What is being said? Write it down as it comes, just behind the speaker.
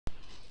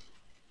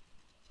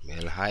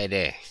hi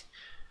there.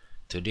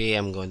 Today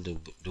I'm going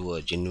to do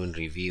a genuine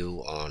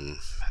review on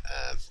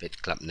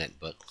Bitclub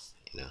Network.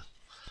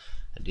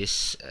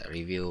 This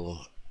review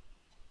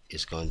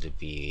is going to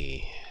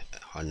be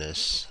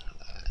honest.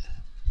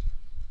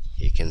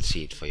 You can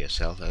see it for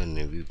yourself,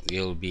 and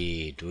we'll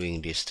be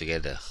doing this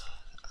together,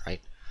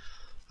 right?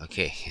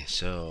 Okay,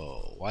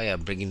 so why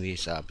I'm bringing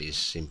this up is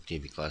simply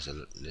because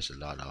there's a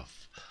lot of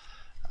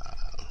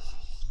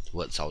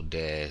words out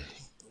there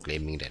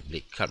claiming that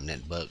Bitclub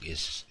Network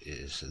is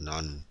a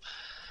non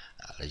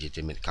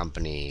legitimate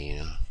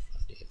company.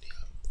 They are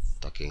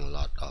talking a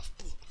lot of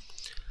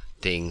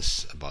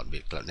things about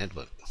Bitclub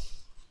Network,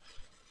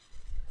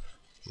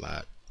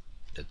 but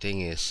the thing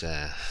is,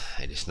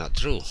 it is not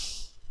true,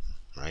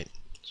 right?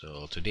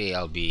 So today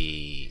I'll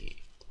be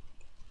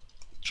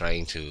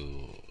trying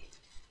to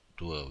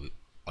do a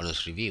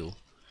honest review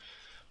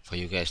for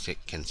you guys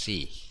that can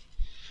see.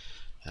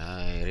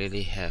 I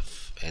really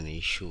have an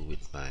issue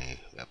with my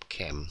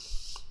webcam.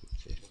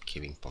 It's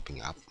keeping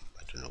popping up.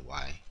 I don't know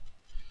why,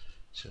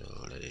 so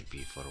let it be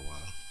for a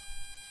while.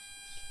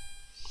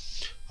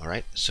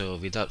 Alright, so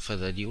without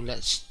further ado,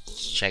 let's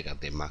check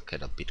out the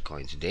market of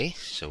Bitcoin today.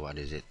 So what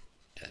is it?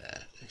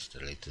 It's the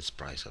latest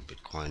price of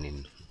Bitcoin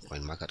in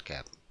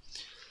CoinMarketCap.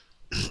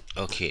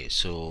 Okay,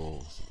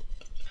 so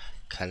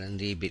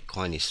currently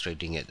Bitcoin is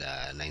trading at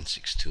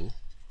 962,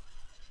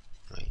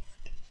 right?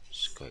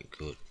 It's quite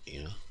good,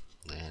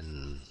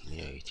 and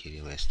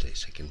Ethereum has the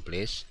second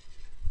place,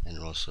 and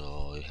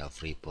also you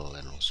have Ripple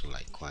and also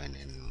Litecoin,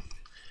 and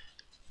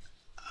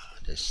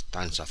there's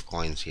tons of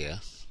coins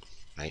here,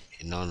 right?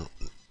 Not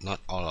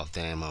all of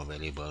them are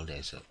available.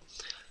 There's a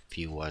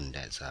few one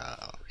that's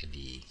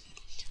already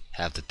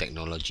have the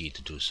technology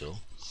to do so.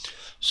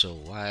 So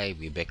why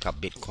we back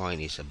up Bitcoin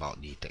is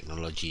about the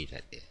technology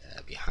that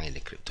behind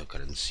the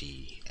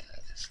cryptocurrency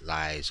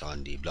lies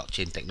on the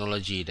blockchain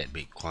technology that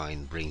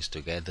Bitcoin brings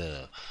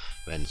together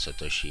when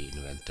Satoshi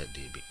invented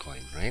the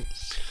Bitcoin, right?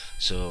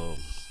 So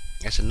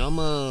as a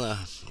normal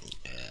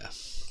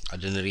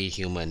ordinary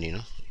human,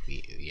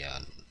 we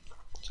are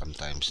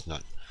sometimes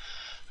not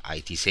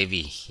IT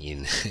savvy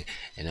in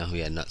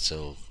we are not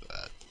so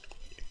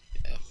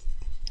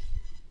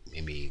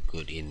maybe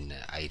good in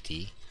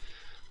IT.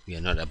 We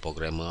are not a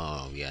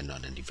programmer, or we are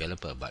not a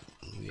developer, but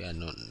we are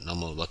not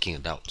normal working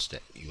adults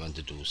that you want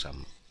to do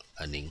some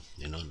earning,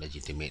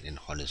 legitimate and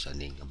honest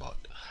earning about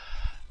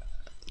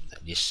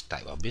this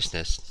type of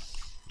business.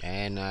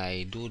 And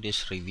I do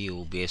this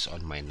review based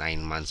on my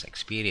 9 months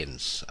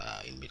experience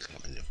in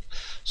Bitcoin.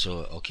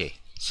 So okay,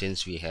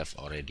 since we have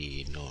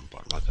already known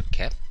about market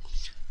cap,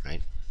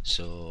 right?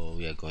 So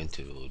we are going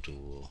to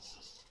do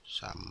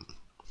some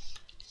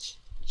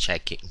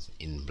checking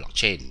in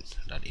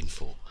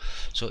blockchain.info.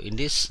 So in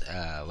this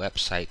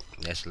website,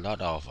 there's a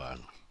lot of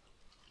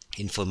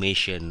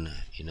information,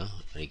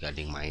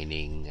 regarding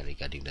mining,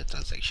 regarding the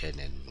transaction,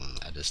 and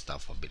other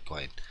stuff of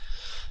Bitcoin.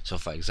 So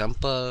for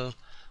example,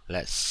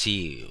 let's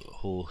see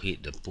who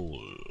hit the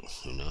pool.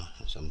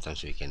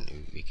 Sometimes we can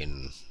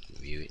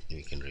view it.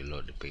 We can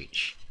reload the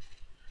page.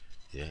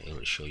 Yeah, it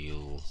will show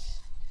you.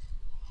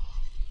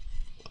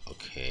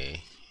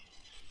 Okay,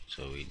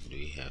 so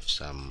we have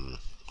some.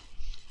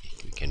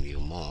 We can view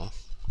more.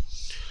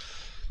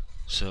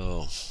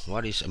 So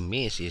what is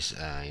amazing is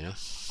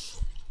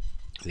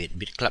with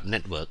Bitclub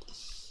Network,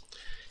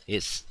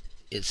 it's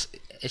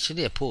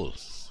actually a pool.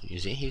 You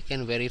see, you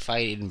can verify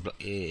it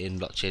in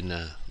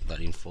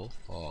blockchain.info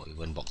or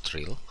even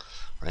Blocktrail,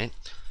 right?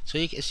 So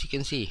as you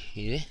can see,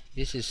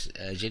 this is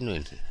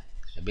genuine.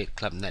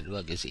 Bitclub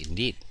Network is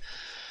indeed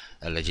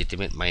a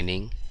legitimate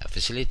mining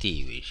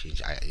facility, which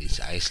is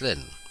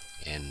Iceland,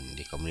 and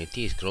the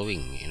community is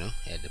growing.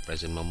 At the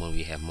present moment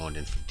we have more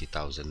than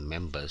 50,000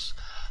 members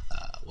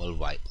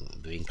worldwide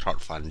doing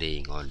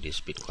crowdfunding on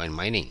this Bitcoin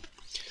mining.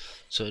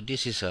 So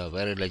this is a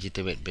very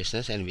legitimate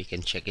business, and we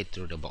can check it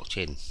through the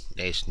blockchain.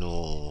 There is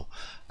no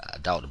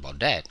doubt about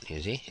that.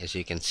 You see, as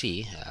you can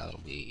see,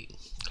 I'll be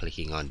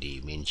clicking on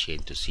the main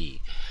chain to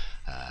see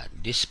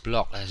this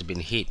block has been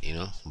hit,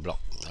 block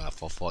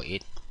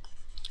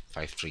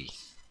 44853.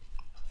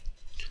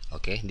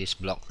 Okay, this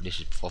block, this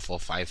is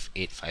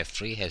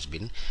 445853, has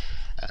been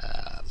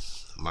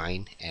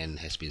mined and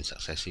has been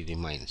successfully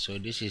mined. So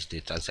this is the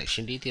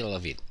transaction detail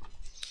of it.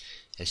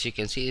 As you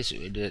can see, is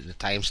the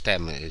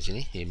timestamp,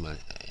 isn't it?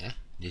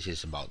 This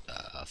is about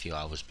a few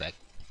hours back.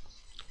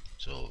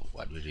 So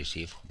what we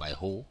receive by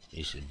who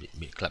is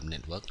Bitclub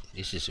Network.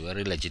 This is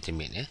very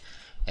legitimate.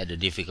 At the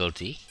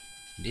difficulty,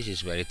 this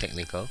is very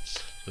technical,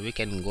 so we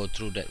can go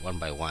through that one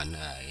by one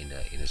in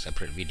a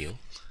separate video.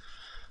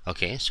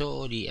 Okay,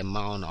 so the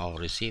amount of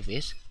receive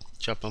is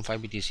 12.5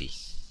 BTC.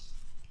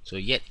 So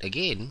yet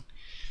again,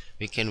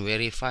 we can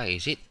verify,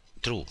 is it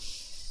true,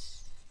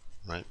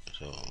 right?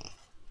 So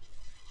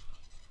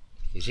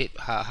is it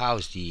how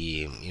is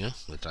the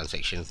the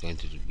transaction going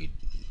to be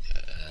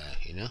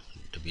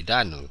to be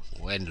done?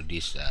 When do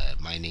this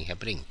mining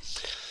happening?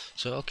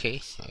 So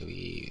okay,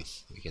 we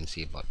can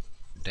see about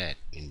that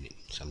in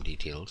some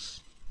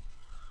details,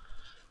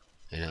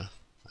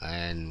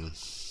 and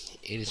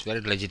it is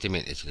very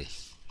legitimate actually.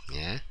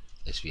 Yeah,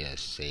 as we are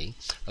saying.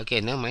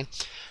 Okay, never mind.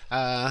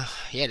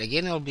 Yet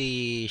again, I'll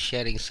be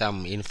sharing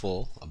some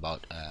info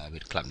about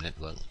Bitclub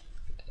Network.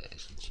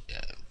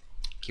 Uh,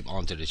 keep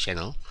on to the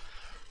channel,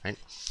 right?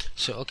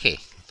 So okay,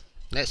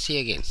 let's see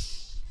again.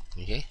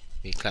 Okay,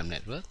 Bitclub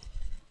Network.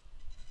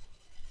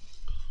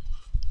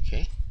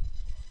 Okay,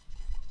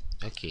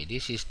 okay,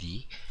 this is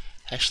the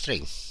hash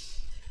string,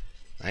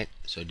 right?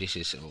 So this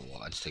is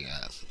what's the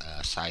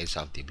size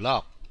of the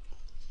block,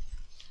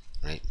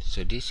 right?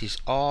 So this is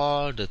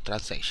all the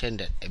transaction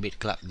that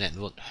Bitclub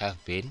Network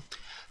have been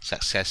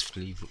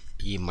successfully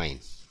mined,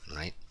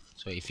 right?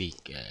 So if we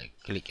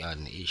click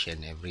on each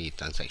and every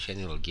transaction,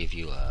 it will give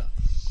you a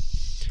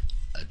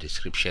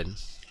description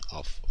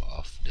of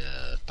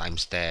the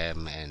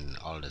timestamp and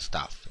all the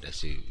stuff that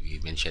we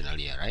mentioned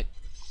earlier, right?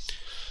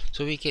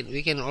 So we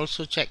can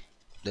also check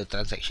the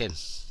transaction,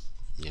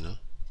 you know.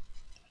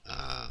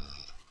 uh,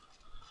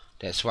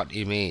 that's what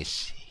it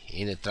means.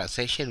 In a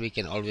transaction we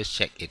can always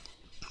check it,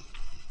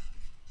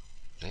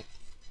 right?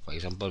 For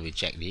example, we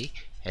check the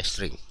hash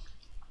string.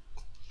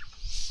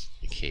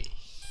 Okay,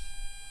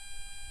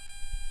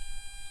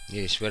 it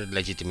is very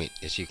legitimate,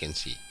 as you can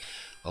see.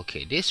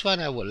 Okay, this one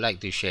I would like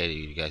to share with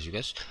you guys,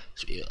 because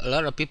a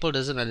lot of people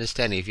doesn't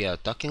understand. If you are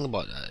talking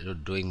about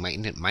doing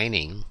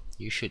mining,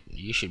 you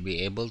should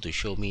be able to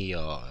show me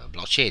your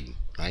blockchain,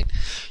 right?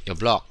 Your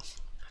block.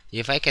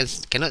 If I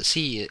cannot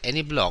see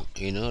any block,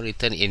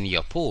 written in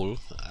your pool,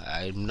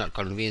 I'm not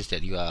convinced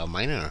that you are a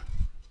miner,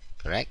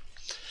 correct?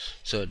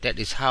 So that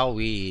is how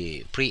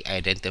we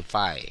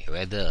pre-identify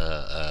whether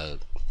a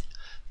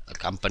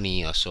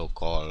company or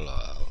so-called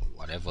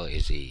whatever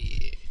is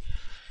a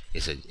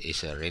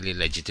really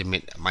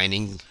legitimate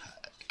mining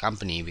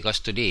company.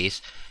 Because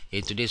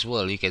in today's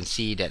world, you can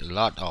see that a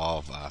lot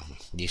of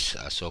this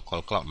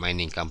so-called cloud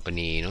mining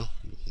company,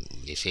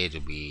 they say to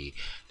be,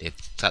 they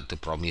start to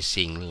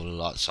promising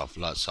lots of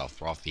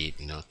profit,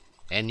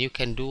 and you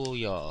can do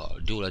your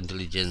due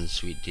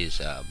diligence with this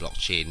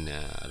blockchain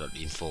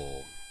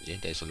 .info. Yeah,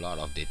 there's a lot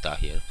of data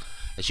here,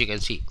 as you can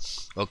see.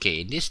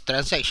 Okay, in this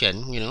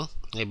transaction,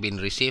 have been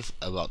received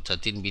about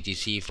 13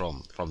 BTC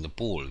from the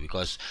pool,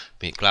 because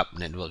Bitclub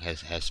Network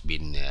has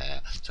been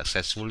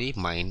successfully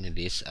mined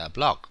this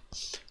block.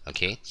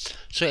 Okay,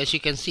 so as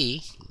you can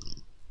see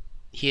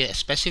here,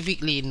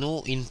 specifically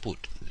no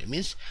input. That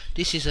means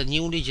this is a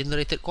newly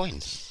generated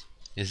coins.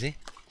 You see.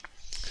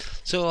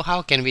 So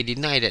how can we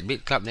deny that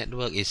Bitclub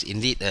Network is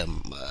indeed a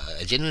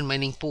genuine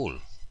mining pool?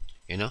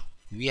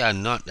 We are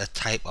not a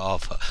type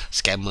of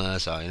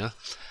scammers, or.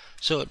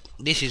 So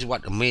this is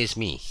what amazed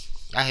me.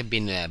 I have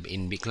been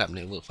in Bitclub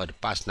Network for the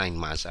past 9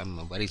 months.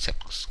 I'm very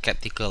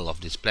skeptical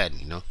of this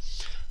plan,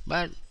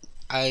 but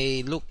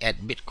I look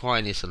at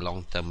Bitcoin as a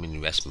long-term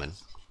investment,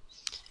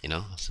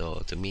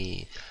 So to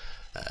me,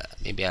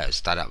 maybe I'll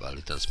start up a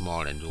little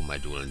small and do my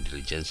due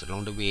diligence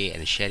along the way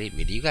and share it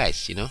with you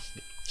guys,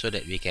 so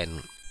that we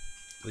can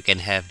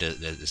have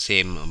the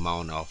same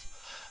amount of,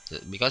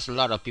 because a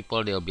lot of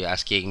people, they'll be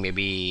asking,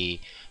 maybe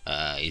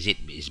is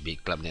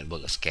Bitclub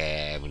Network a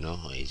scam,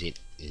 or is it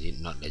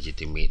not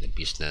legitimate, a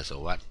business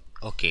or what.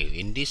 Okay,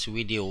 in this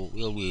video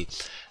we'll be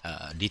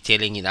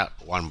detailing it out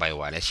one by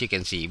one. As you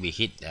can see, we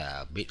hit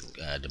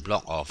the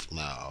block of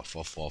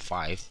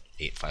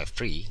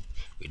 445853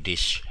 with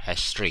this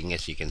hash string.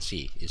 As you can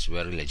see, it's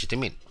very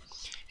legitimate,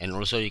 and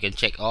also you can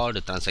check all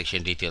the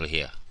transaction detail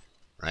here,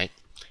 right?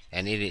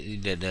 And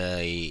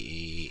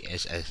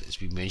as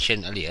we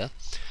mentioned earlier,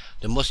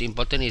 the most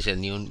important is a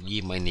new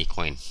mini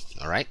coin.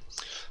 All right,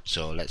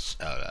 so let's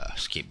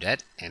skip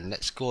that and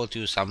let's go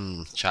to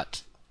some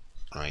chart.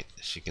 All right,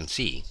 as you can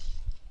see,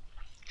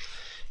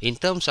 in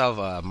terms of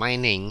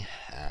mining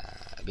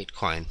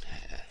Bitcoin,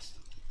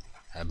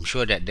 I'm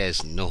sure that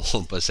there's no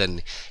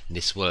person in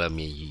this world, I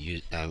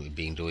mean,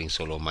 being doing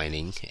solo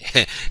mining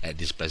at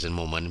this present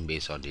moment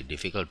based on the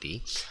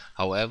difficulty.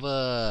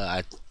 However,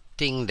 I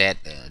think that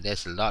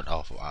there's a lot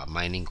of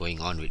mining going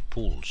on with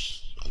pools.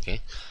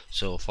 Okay,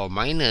 so for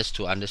miners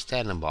to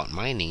understand about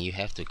mining, you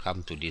have to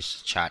come to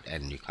this chart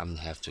and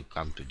have to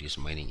come to this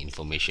mining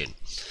information.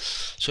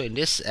 So in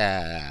this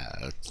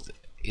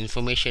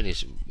information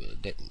is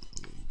that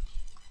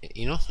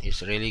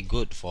it's really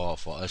good for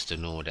us to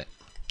know that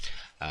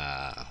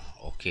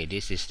okay,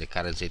 this is the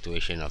current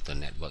situation of the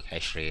network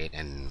hash rate,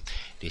 and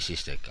this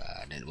is the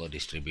network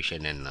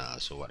distribution, and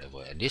so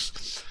whatever. And this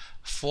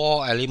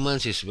four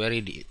elements is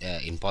very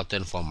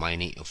important for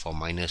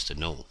miners to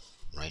know,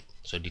 right?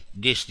 So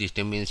this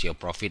determines your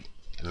profit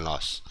and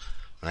loss,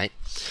 right?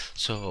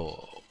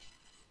 So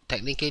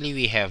technically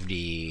we have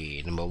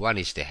the number one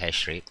is the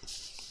hash rate,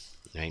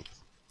 right?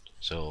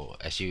 So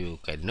as you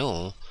can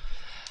know,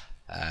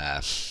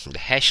 the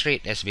hash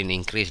rate has been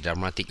increased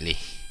dramatically.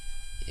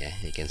 Yeah,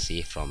 you can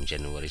see from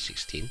January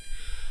 16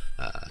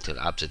 till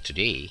up to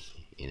today,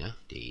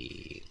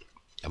 the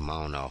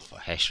amount of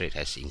hash rate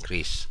has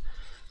increased.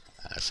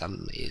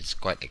 Some is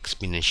quite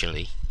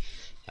exponentially,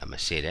 I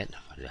must say that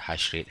the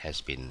hash rate has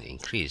been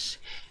increased.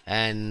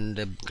 And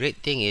the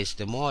great thing is,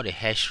 the more the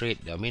hash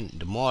rate, I mean,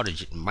 the more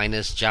the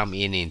miners jump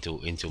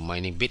into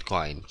mining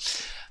Bitcoin,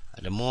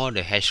 the more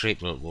the hash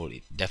rate will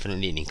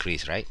definitely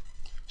increase, right?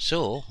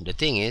 So the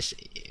thing is,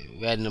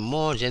 when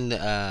more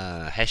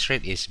hash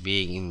rate is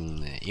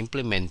being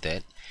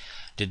implemented,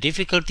 the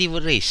difficulty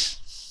will raise.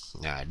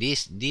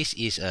 This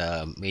is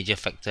a major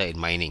factor in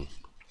mining.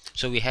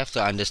 So we have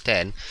to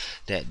understand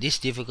that this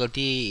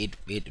difficulty,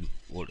 it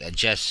will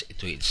adjust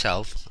to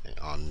itself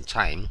on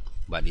time,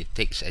 but it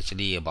takes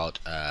actually about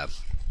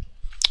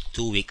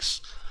 2 weeks,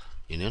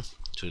 you know,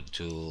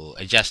 to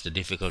adjust the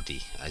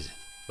difficulty.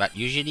 But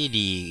usually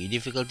the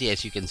difficulty,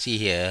 as you can see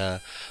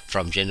here,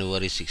 from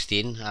January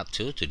 16 up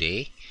to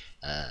today,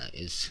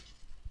 is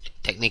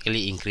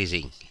technically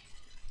increasing.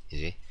 You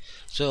see,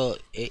 so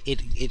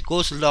it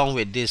goes along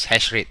with this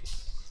hash rate.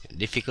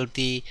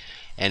 Difficulty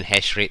and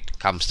hash rate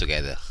comes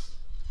together,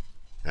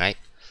 right?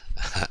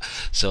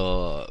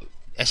 So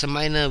as a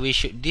miner, we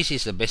should. This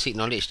is the basic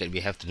knowledge that we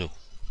have to know,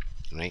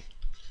 right?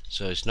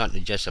 So it's not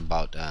just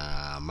about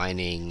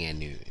mining,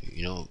 and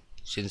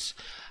since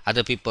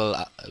other people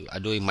are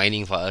doing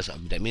mining for us,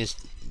 that means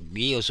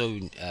we also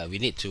we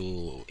need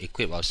to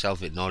equip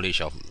ourselves with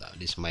knowledge of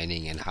this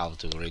mining and how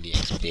to really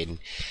explain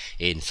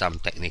in some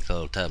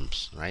technical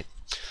terms, right?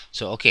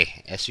 So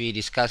okay, as we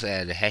discuss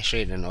the hash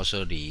rate and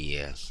also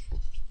the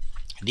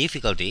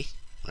difficulty,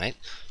 right?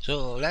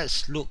 So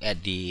let's look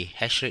at the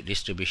hash rate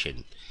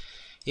distribution.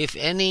 If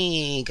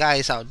any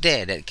guys out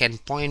there that can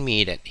point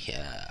me that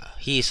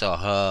his or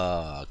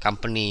her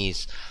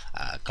company's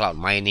cloud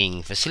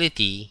mining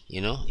facility,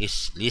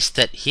 is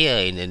listed here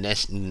in the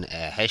next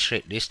hash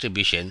rate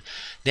distribution,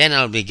 then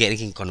I'll be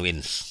getting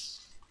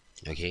convinced.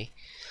 Okay,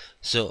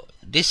 so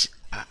this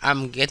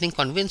I'm getting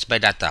convinced by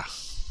data,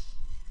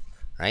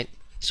 right?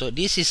 So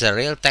this is a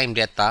real-time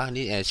data.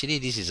 Actually,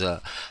 this is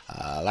a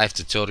live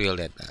tutorial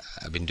that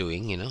I've been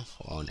doing,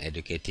 on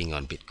educating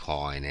on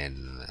Bitcoin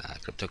and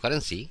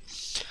cryptocurrency.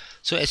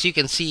 So as you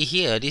can see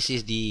here, this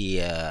is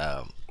the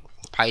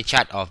pie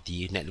chart of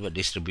the network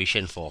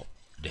distribution for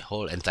the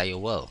whole entire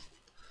world,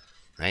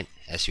 right?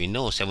 As we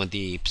know,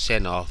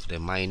 70% of the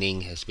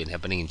mining has been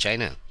happening in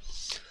China.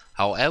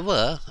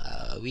 However,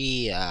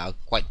 we are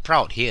quite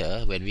proud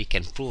here when we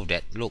can prove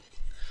that, look,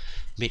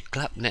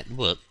 Bitclub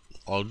Network,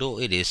 although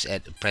it is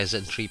at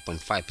present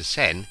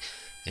 3.5%,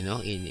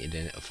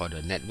 for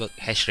the network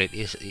hash rate,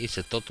 is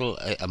a total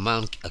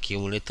amount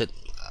accumulated,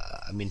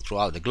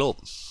 throughout the globe.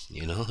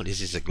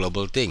 This is a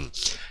global thing.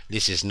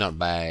 This is not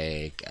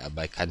by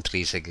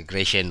country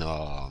segregation,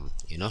 or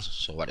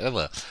so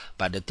whatever.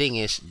 But the thing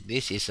is,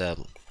 this is a,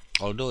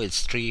 although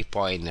it's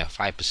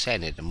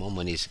 3.5% at the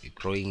moment, is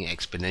growing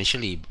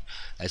exponentially,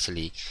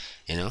 actually,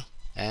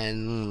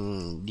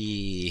 and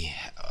the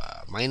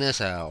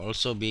miners are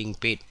also being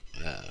paid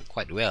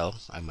quite well,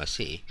 I must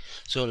say.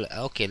 So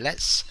okay,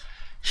 let's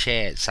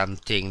share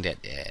something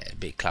that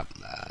Bitclub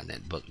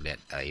Network that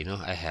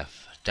I have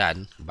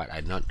done, but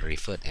I not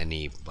referred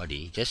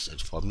anybody,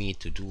 just for me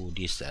to do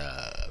this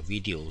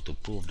video to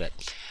prove that,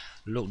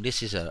 look,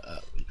 this is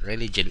a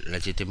really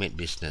legitimate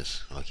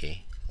business.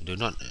 Okay, do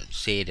not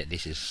say that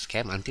this is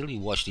scam until you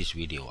watch this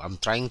video. I'm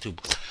trying to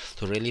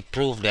really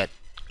prove that,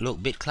 look,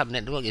 Bitclub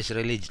Network is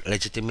really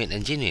legitimate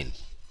and genuine,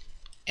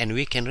 and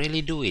we can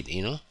really do it.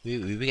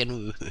 We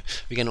can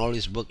we can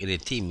always work in a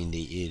team in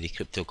the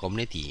crypto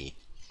community,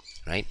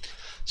 right?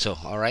 So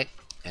all right,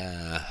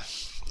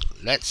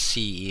 let's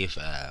see if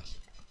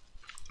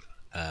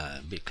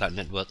Bitclub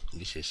Network,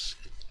 this is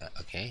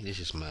okay, this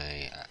is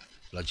my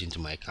log into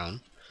my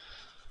account.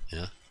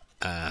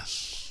 uh,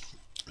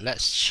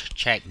 let's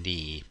check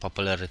the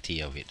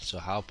popularity of it. So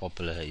how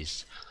popular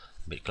is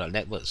Bitclub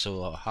Network?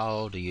 So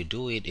how do you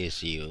do it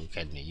is, you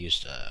can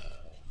use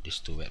these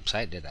two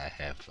websites that I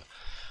have.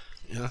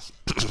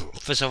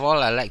 First of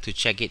all, I like to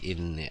check it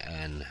in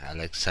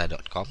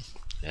alexa.com,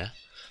 yeah,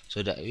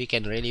 so that we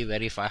can really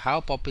verify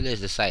how popular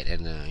is the site,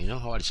 and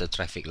what is the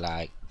traffic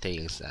like,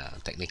 things,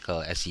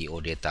 technical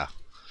SEO data.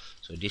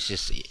 So this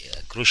is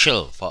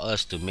crucial for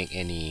us to make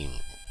any,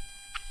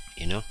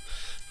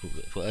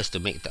 for us to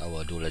make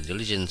our due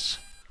diligence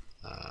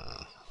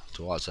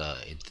towards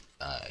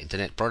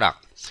internet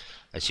product.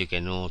 As you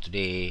can know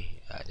today,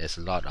 there's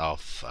a lot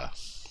of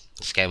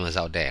scammers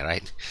out there,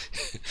 right?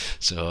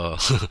 So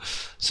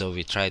so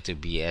we try to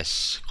be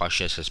as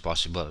cautious as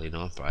possible,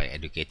 by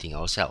educating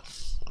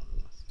ourselves.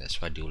 That's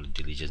why due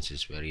diligence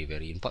is very,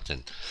 very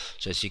important.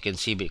 So as you can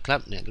see,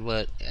 Bitclub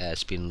Network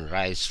has been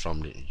rise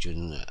from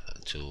June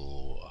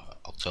to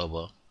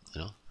October.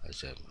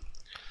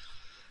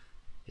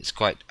 It's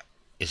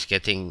it's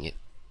getting,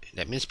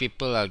 that means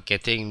people are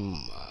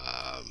getting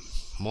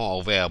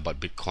more aware about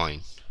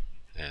Bitcoin.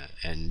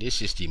 And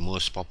this is the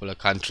most popular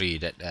country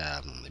that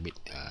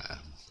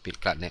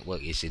Bitclub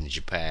Network is in: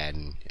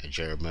 Japan,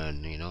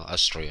 Germany,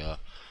 Austria,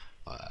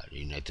 the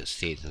United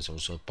States, and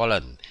also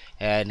Poland.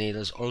 And it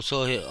is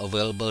also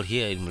available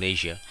here in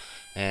Malaysia.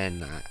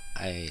 And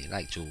I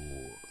like to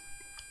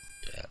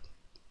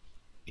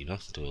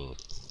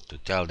to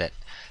tell that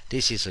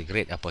this is a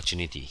great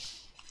opportunity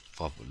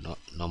for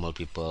normal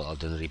people,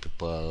 ordinary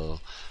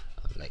people,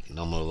 like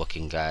normal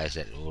working guys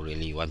that who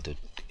really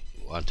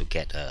want to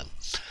get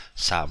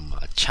some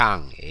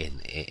chunk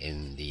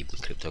in the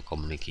crypto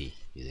community,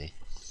 you see.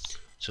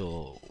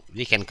 So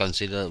we can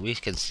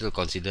still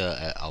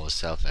consider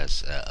ourselves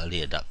as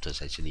early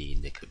adopters actually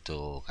in the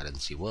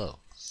cryptocurrency world,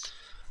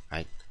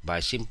 right?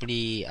 By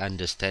simply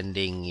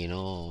understanding,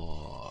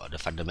 the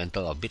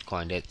fundamental of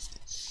Bitcoin,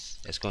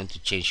 that's going to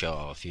change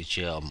your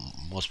future,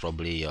 most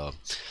probably your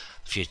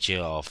future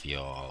of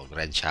your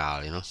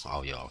grandchild,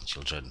 or your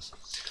children.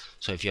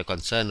 So if you're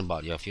concerned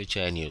about your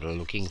future and you're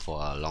looking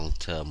for a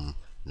long-term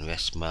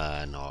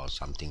investment or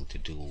something to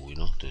do,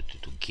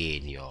 to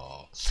gain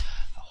your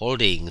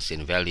holdings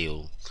in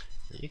value,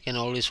 you can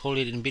always hold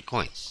it in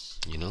Bitcoin,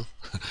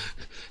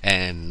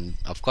 and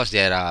of course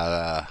there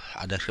are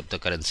other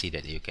cryptocurrency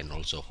that you can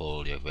also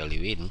hold your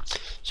value in.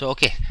 So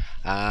okay,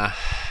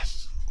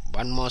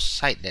 one more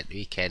site that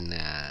we can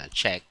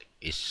check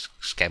is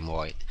Scam.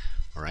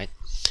 All right,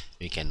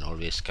 we can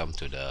always come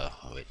to the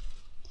wait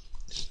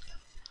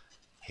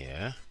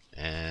here,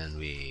 and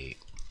we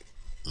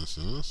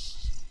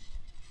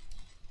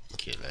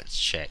okay, let's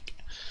check.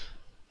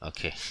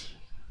 Okay,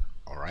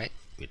 all right,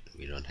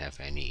 we don't have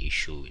any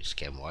issue with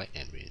Scam,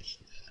 and the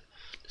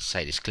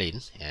site is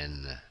clean,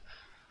 and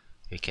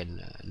we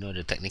can know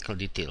the technical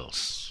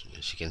details.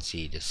 As you can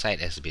see, the site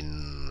has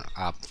been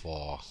up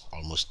for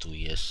almost 2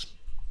 years,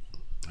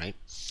 right?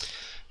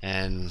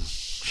 And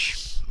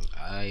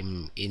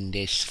I'm in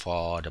this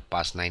for the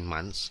past 9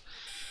 months,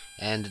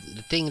 and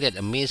the thing that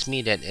amazed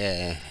me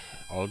that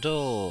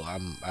although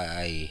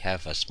I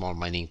have a small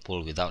mining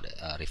pool without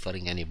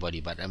referring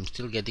anybody, but I'm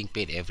still getting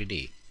paid every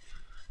day.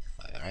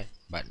 Alright,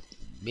 but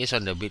based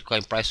on the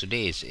Bitcoin price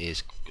today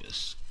is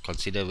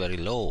considered very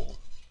low.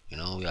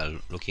 We are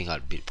looking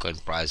at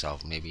Bitcoin price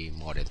of maybe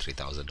more than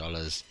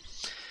 $3,000.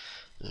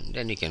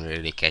 Then you can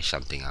really cash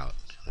something out,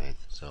 right?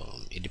 So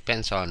it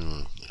depends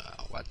on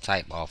what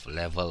type of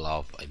level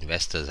of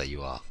investors that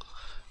you are,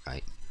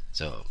 right?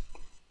 So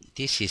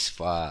this is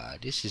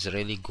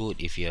really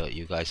good if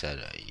you guys are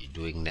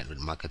doing network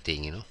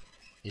marketing.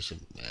 It's a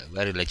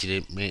very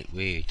legitimate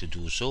way to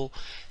do so,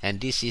 and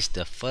this is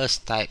the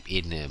first type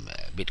in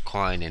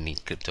Bitcoin and in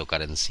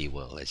cryptocurrency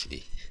world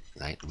actually,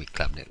 right?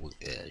 Bitclub Network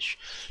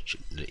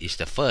is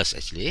the first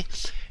actually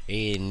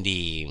in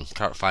the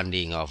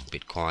crowdfunding of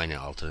Bitcoin and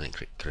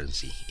alternate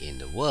currency in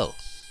the world.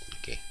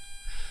 Okay,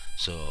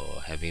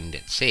 so having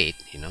that said,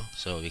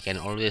 so we can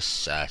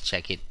always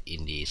check it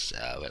in this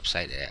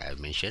website that I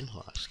mentioned,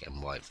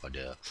 Scam for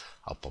the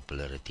how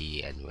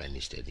popularity and when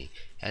is the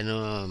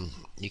and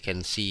you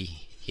can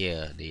see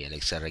here the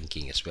Alexa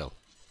ranking as well,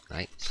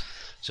 right?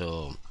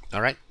 So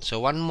all right,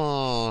 so one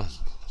more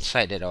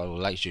site that I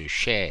would like to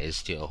share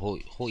is the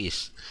who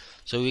is,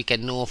 so we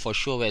can know for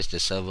sure where's the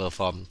server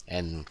from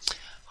and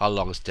how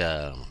long is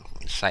the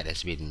site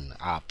has been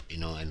up,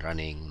 and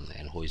running,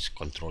 and who is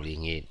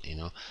controlling it.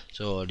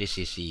 So this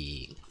is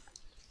the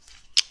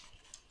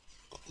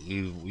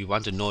we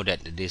want to know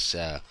that this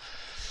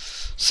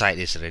site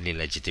is really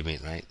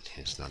legitimate, right?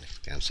 It's not a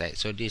scam site.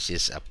 So this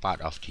is a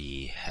part of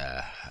the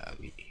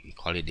we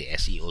call it the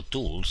SEO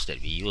tools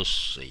that we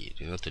use,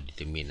 to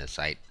determine a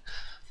site,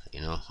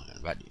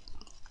 but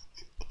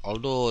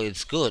although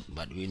it's good,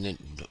 but we need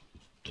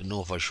to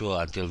know for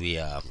sure until we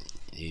are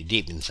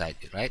deep inside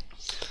it, right?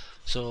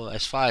 So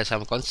as far as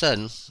I'm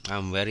concerned,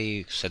 I'm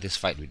very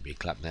satisfied with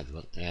Bitclub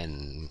Network,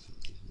 and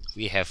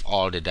we have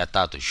all the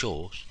data to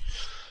show.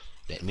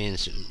 That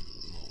means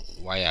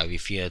why are we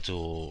fear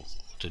to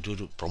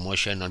do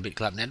promotion on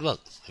Bitclub Network,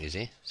 you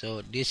see?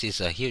 So this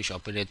is a huge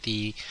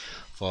opportunity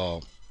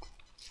for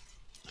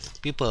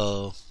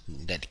people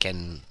that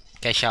can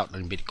cash out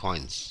on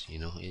Bitcoins,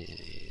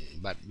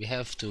 but we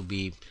have to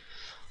be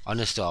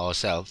honest to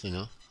ourselves,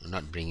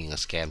 not bringing a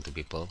scam to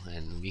people,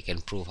 and we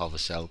can prove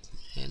ourselves.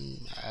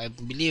 And I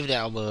believe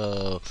that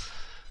our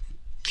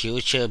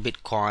future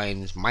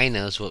Bitcoin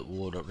miners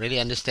would really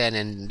understand,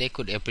 and they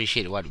could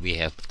appreciate what we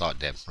have taught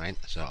them, right?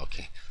 So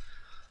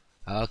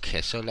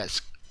okay, so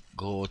let's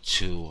go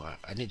to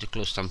I need to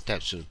close some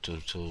tabs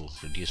to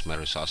reduce my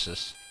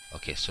resources.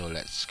 Okay, so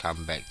let's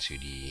come back to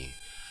the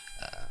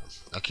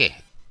okay,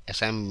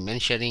 as I'm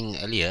mentioning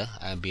earlier,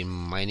 I've been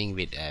mining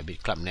with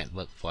Bitclub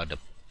Network for the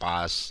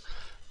past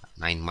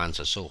 9 months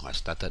or so. I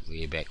started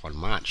way back on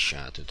March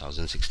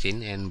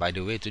 2016, and by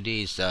the way,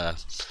 today is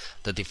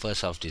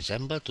 31st of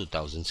December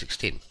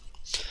 2016.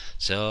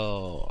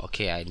 So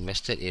okay, I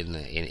invested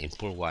in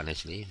pool 1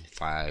 actually,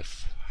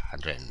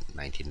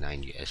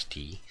 599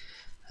 USD.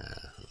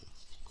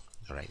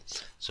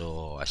 Alright,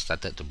 so I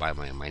started to buy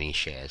my mining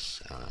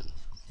shares,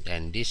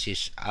 and this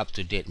is up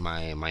to date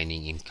my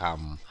mining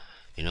income,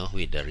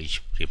 with the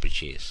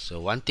repurchase. So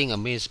one thing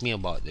amazed me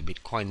about the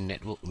Bitcoin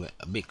network,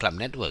 Bitclub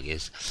Network,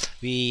 is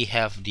we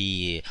have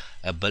the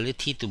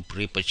ability to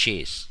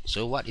repurchase.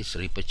 So what is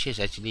repurchase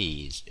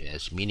actually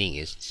as meaning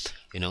is,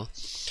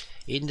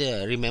 in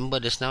the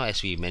remember just now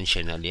as we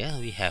mentioned earlier,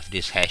 we have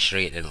this hash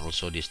rate and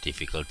also this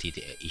difficulty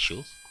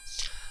issue.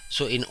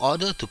 So in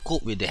order to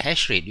cope with the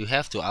hash rate, you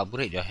have to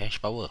upgrade your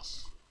hash power.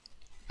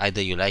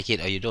 Either you like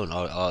it or you don't,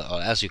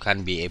 or else you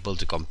can't be able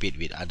to compete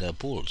with other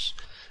pools.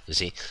 You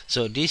see,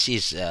 so this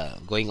is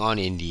going on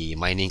in the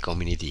mining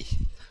community.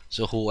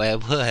 So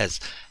whoever has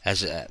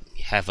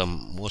have a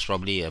most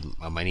probably a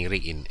mining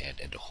rig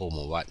at home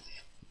or what,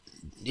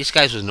 these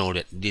guys will know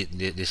that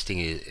this thing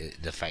is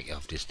the fact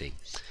of this thing.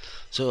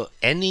 So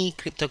any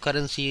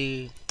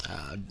cryptocurrency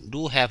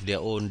do have their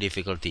own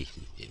difficulty.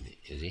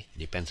 You see,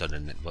 depends on the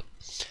network.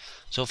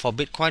 So for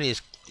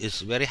Bitcoin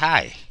is very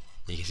high.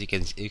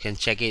 You can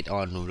check it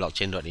on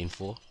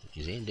blockchain.info.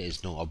 You see, there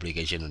is no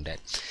obligation on that,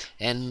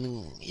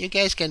 and you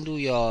guys can do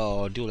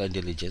your due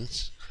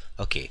diligence.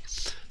 Okay,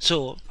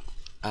 so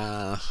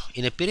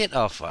in a period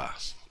of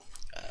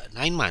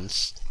 9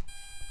 months,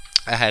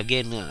 I have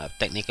gained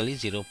technically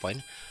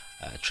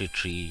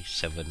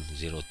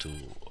 0.33702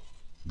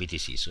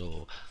 BTC.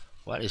 So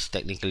what is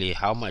technically,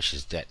 how much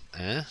is that?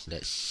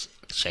 Let's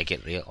check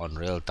it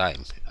real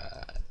time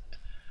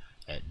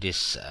at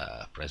this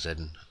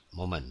present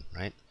moment,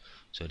 right?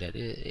 So that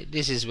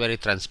this is very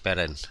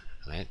transparent,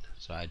 right?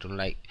 So I don't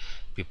like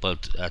people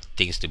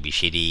things to be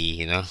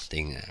shady,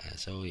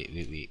 so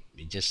we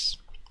just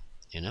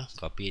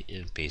copy it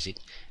and paste it,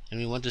 and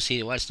we want to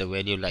see what's the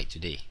value like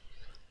today.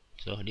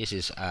 So this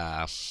is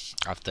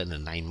after the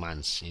 9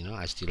 months.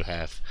 I still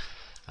have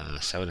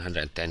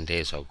 710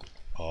 days or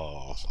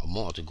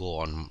more to go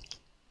on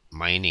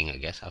mining, I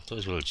guess.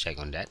 Afterwards we'll check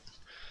on that.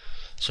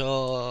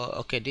 So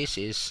okay, this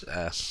is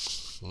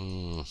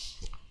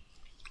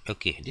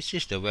okay, this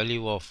is the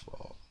value of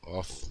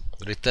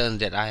return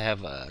that I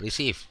have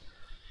received.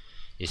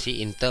 You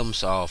see, in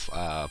terms of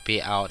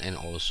payout and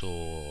also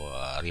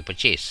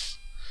repurchase.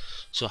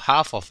 So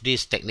half of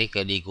this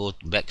technically goes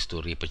back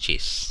to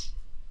repurchase,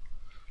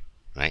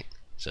 right?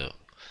 So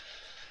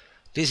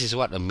this is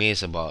what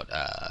amazed about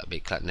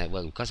Bitclub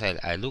Network, because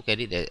I look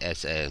at it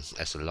as a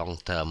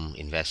long-term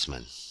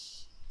investment,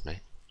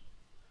 right?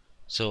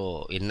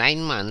 So in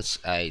 9 months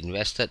I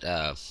invested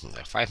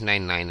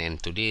 599,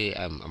 and today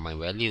my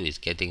value is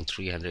getting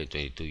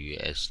 322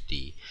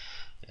 USD,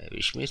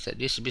 which means that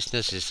this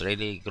business is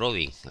really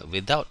growing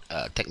without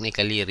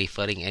technically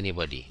referring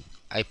anybody.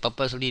 I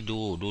purposely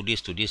do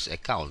this to this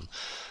account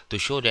to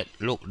show that,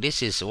 look,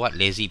 this is what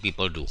lazy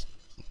people do.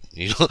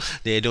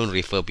 They don't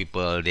refer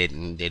people, they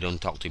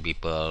don't talk to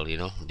people,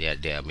 they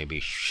are maybe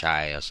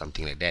shy or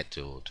something like that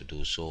to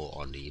do so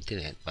on the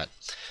internet. But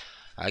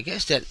I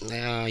guess that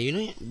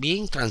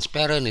being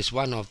transparent is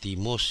one of the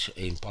most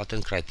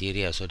important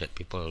criteria, so that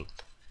people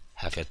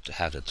have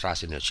the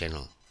trust in your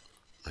channel,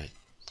 right?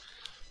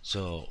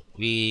 So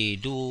we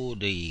do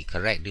the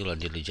correct due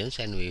diligence,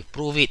 and we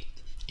prove it,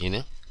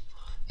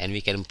 and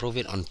we can prove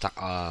it on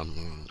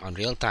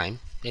real time.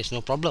 There's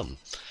no problem.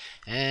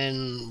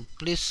 And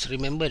please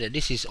remember that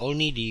this is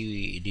only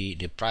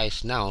the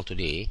price now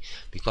today,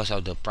 because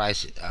of the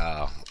price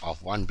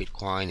of one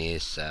Bitcoin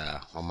is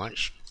how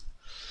much?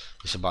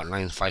 It's about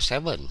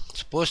 957.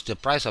 Suppose the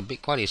price of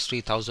Bitcoin is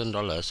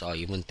 $3,000 or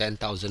even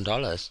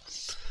 $10,000,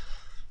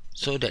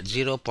 so that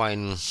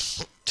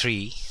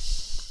 0.3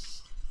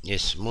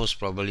 is most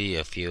probably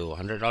a few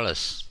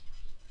 $100,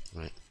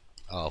 right?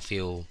 Or a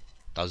few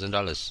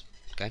 $1,000.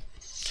 Okay,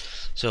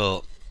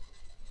 so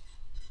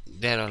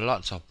there are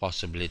lots of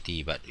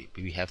possibility, but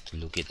we have to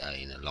look at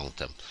in a long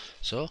term.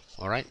 So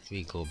all right,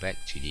 we go back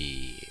to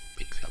the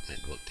Bitclub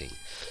Network thing.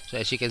 So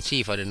as you can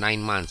see, for the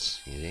 9 months,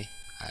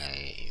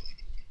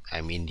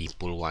 I'm in the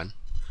pool 1.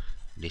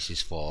 This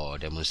is for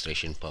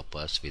demonstration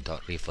purpose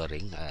without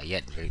referring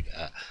yet.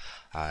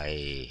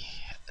 I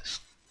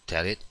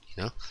tell it,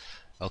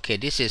 okay,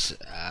 this is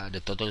the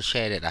total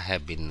share that I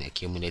have been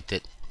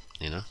accumulated,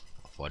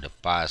 for the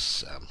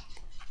past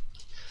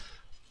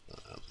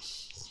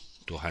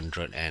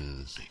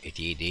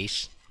 288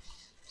 days.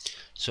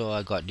 So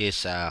I got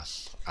this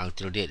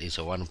until date is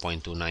a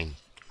 1.29.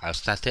 I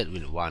started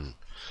with 1,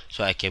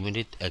 so I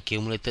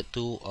accumulated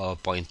to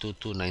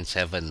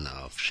 0.2297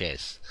 of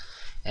shares,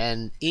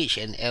 and each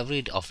and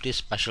every of this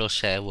special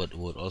share would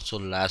also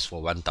last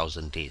for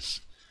 1000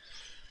 days.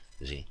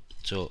 You see,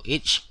 so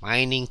each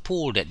mining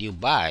pool that you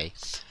buy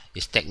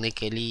is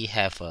technically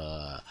have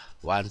a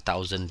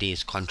 1000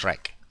 days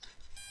contract.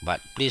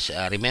 But please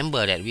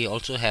remember that we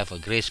also have a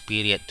grace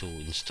period to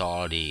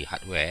install the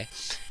hardware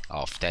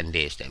of 10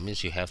 days. That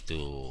means you have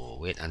to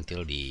wait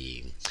until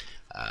the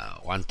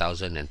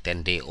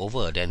 1010 day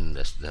over, then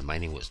the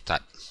mining will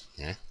start.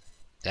 Yeah,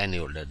 then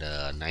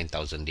the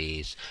 9000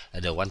 days,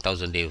 the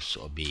 1000 days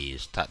will be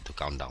start to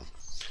count down.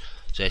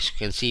 So as you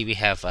can see, we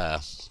have the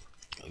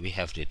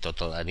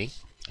total earning,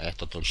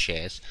 total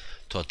shares,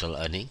 total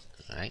earning,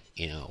 right?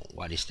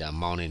 What is the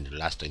amount in the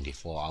last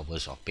 24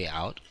 hours of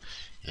payout,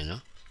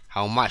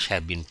 how much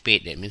have been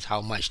paid. That means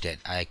how much that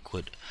I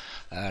could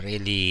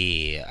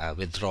really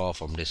withdraw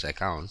from this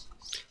account,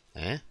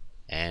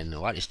 and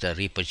what is the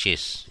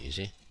repurchase. You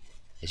see,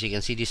 as you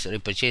can see, this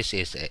repurchase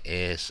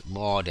is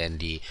more than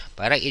the,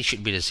 by right it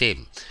should be the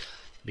same,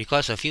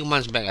 because a few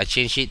months back I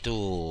changed it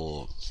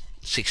to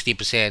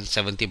 60%,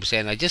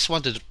 70%. I just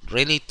want to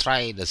really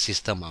try the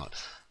system out.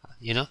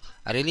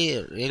 I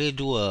really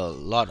do a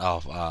lot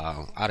of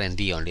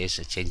R&D on this,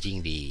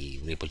 changing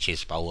the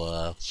repurchase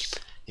power,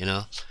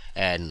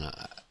 and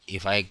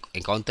if I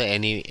encounter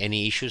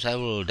any issues, I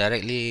will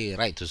directly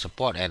write to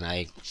support, and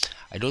I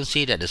don't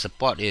see that the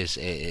support is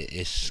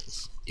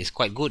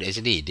quite good.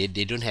 Actually,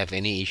 they don't have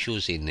any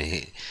issues in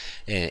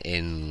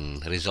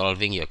in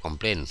resolving your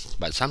complaints,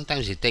 but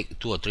sometimes it take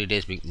 2 or 3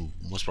 days,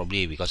 most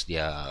probably because they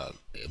are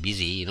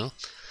busy, you know.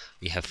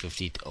 We have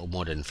 50 or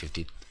more than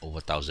 50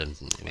 over 1,000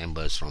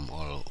 members from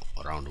all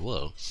around the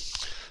world.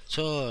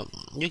 So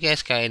you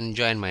guys can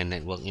join my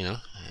network, you know.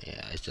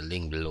 Yeah, it's the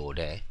link below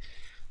there,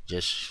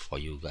 just for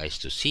you guys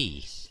to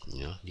see.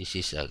 You know, this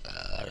is a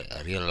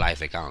real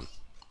life account,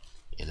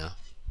 you know.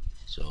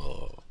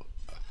 So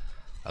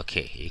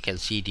okay, you can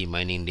see the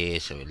mining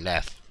days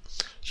left.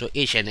 So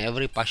each and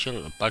every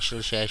partial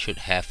share should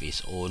have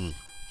its own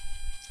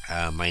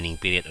mining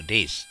period of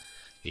days,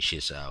 which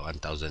is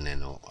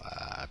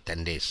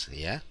 1010 days.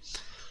 Yeah.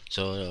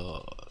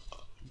 So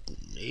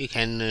you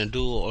can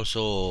do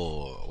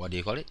also, what do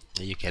you call it,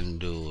 you can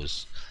do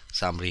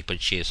some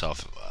repurchase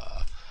of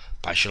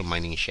partial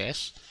mining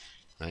shares,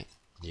 right?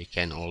 You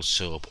can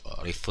also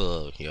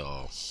refer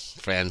your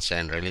friends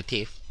and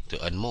relative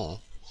to earn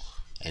more,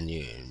 and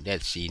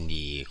that's in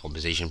the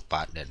conversation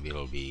part that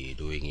we'll be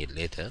doing it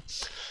later.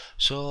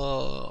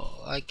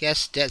 So I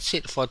guess that's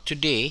it for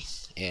today,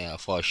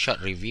 for a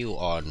short review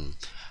on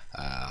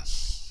uh,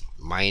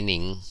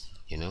 mining,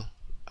 you know,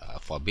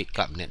 for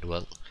Bitclub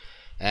Network.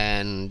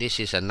 And this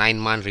is a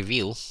 9-month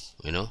review,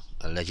 you know,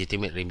 a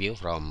legitimate review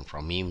from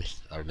me,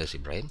 Mr.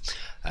 Ibrahim.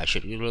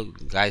 Should you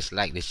guys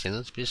like this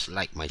channel, please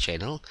like my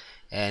channel,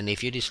 and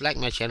if you dislike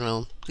my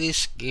channel,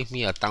 please give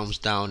me a thumbs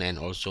down, and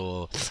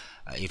also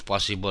if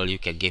possible you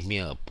can give me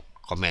a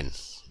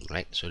comment,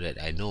 right, so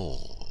that I know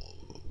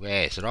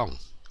where it's wrong,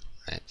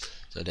 right,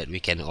 so that we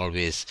can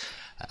always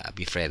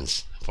be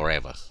friends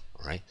forever,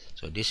 right?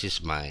 So uh, this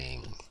is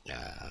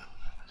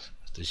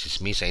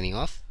me signing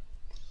off.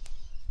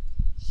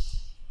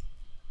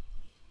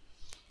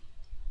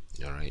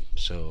 All right,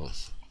 so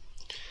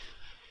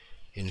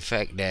in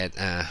fact that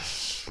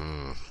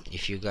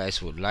if you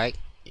guys would like,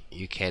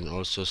 you can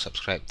also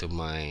subscribe to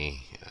my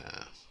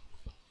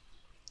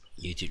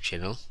YouTube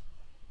channel.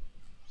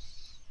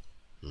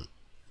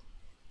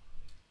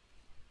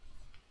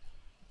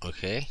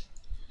 Okay,